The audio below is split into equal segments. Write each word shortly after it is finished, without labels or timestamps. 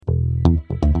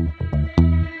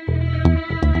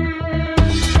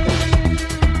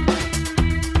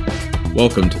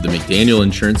Welcome to the McDaniel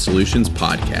Insurance Solutions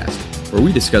podcast, where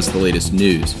we discuss the latest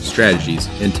news, strategies,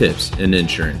 and tips in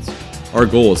insurance. Our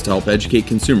goal is to help educate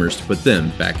consumers to put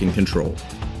them back in control.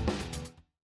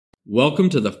 Welcome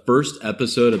to the first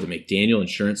episode of the McDaniel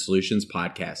Insurance Solutions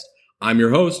podcast. I'm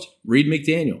your host, Reed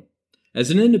McDaniel. As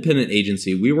an independent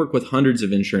agency, we work with hundreds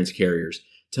of insurance carriers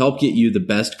to help get you the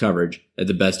best coverage at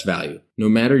the best value. No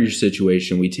matter your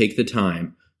situation, we take the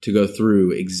time to go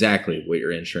through exactly what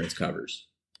your insurance covers.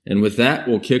 And with that,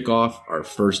 we'll kick off our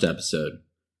first episode.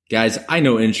 Guys, I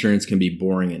know insurance can be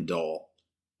boring and dull.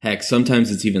 Heck,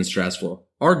 sometimes it's even stressful.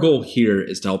 Our goal here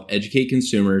is to help educate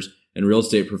consumers and real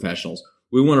estate professionals.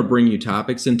 We want to bring you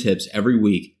topics and tips every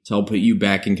week to help put you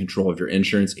back in control of your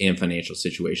insurance and financial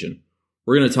situation.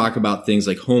 We're going to talk about things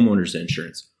like homeowners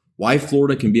insurance, why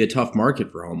Florida can be a tough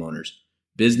market for homeowners,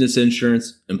 business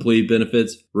insurance, employee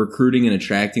benefits, recruiting and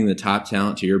attracting the top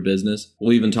talent to your business.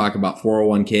 We'll even talk about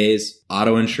 401ks,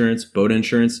 auto insurance, boat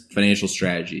insurance, financial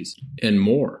strategies, and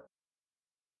more.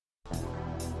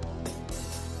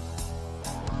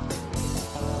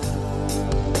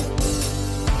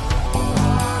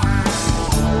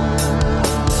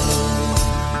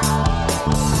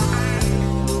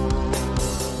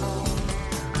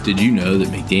 Did you know that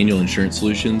McDaniel Insurance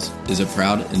Solutions is a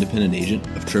proud independent agent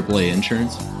of AAA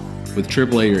Insurance? With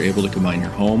AAA, you're able to combine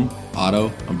your home,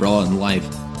 auto, umbrella, and life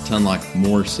to unlock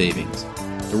more savings.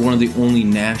 They're one of the only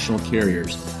national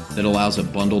carriers that allows a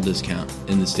bundle discount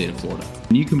in the state of Florida.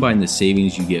 When you combine the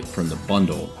savings you get from the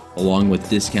bundle, along with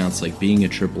discounts like being a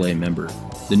AAA member,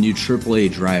 the new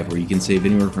AAA Drive, where you can save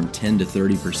anywhere from 10 to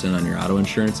 30% on your auto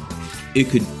insurance, it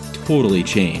could totally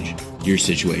change your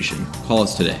situation. Call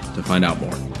us today to find out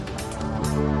more.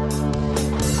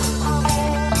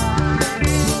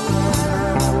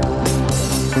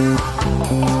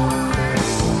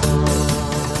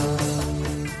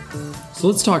 So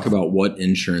let's talk about what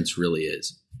insurance really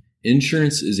is.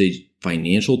 Insurance is a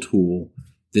financial tool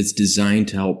that's designed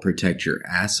to help protect your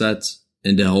assets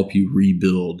and to help you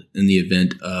rebuild in the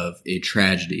event of a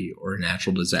tragedy or a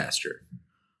natural disaster.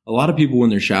 A lot of people, when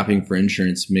they're shopping for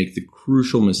insurance, make the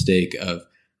crucial mistake of,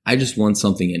 I just want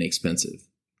something inexpensive.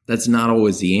 That's not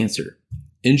always the answer.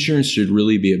 Insurance should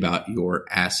really be about your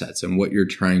assets and what you're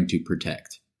trying to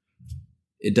protect.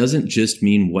 It doesn't just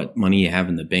mean what money you have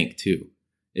in the bank, too.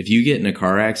 If you get in a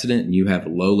car accident and you have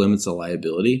low limits of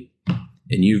liability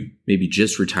and you've maybe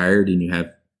just retired and you have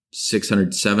 $600,000,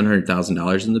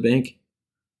 $700,000 in the bank,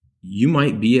 you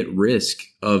might be at risk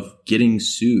of getting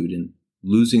sued and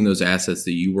losing those assets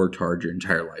that you worked hard your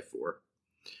entire life for.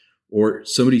 Or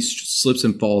somebody slips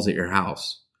and falls at your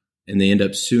house and they end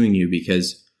up suing you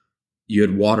because you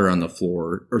had water on the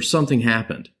floor or something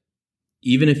happened.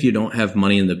 Even if you don't have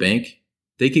money in the bank,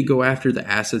 they could go after the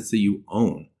assets that you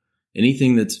own.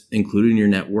 Anything that's included in your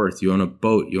net worth. You own a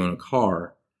boat, you own a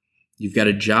car, you've got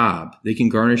a job, they can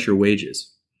garnish your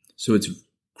wages. So it's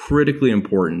critically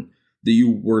important that you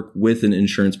work with an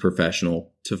insurance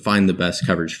professional to find the best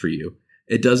coverage for you.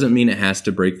 It doesn't mean it has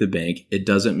to break the bank. It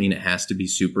doesn't mean it has to be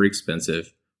super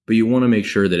expensive, but you want to make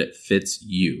sure that it fits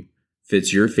you,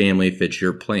 fits your family, fits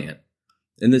your plan.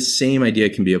 And the same idea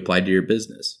can be applied to your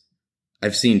business.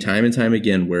 I've seen time and time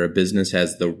again where a business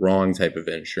has the wrong type of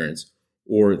insurance,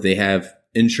 or they have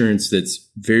insurance that's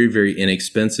very, very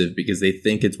inexpensive because they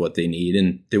think it's what they need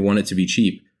and they want it to be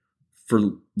cheap. For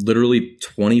literally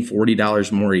 $20,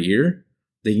 $40 more a year,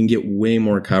 they can get way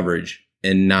more coverage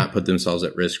and not put themselves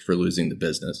at risk for losing the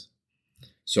business.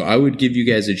 So I would give you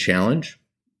guys a challenge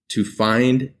to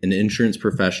find an insurance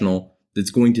professional that's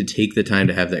going to take the time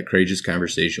to have that courageous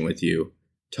conversation with you,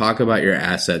 talk about your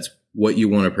assets, what you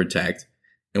want to protect,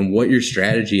 and what your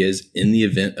strategy is in the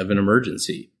event of an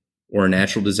emergency or a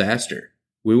natural disaster.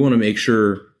 We want to make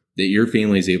sure that your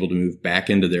family is able to move back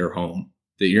into their home,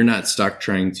 that you're not stuck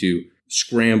trying to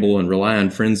scramble and rely on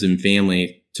friends and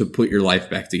family to put your life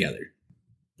back together.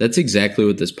 That's exactly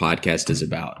what this podcast is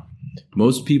about.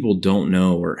 Most people don't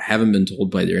know or haven't been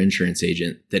told by their insurance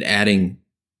agent that adding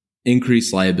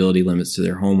increased liability limits to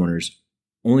their homeowners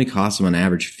only costs them on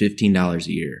average $15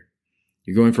 a year.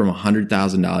 You're going from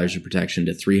 $100,000 of protection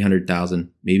to $300,000,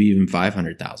 maybe even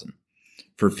 $500,000.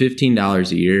 For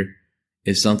 $15 a year,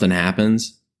 if something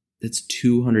happens, that's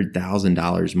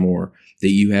 $200,000 more that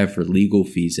you have for legal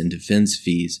fees and defense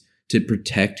fees to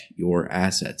protect your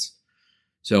assets.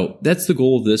 So that's the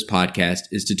goal of this podcast,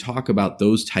 is to talk about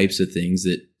those types of things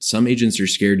that some agents are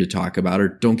scared to talk about or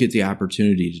don't get the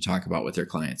opportunity to talk about with their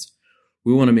clients.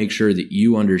 We want to make sure that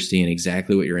you understand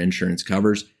exactly what your insurance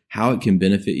covers, how it can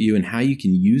benefit you, and how you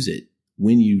can use it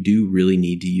when you do really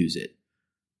need to use it.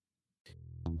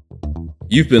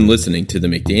 You've been listening to the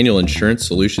McDaniel Insurance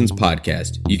Solutions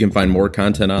podcast. You can find more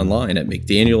content online at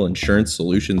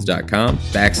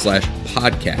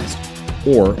mcdanielinsurancesolutions.com/podcast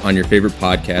or on your favorite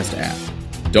podcast app.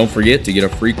 Don't forget to get a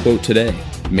free quote today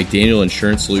at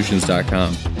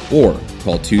mcdanielinsurancesolutions.com or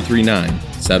call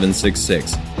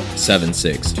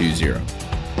 239-766-7620.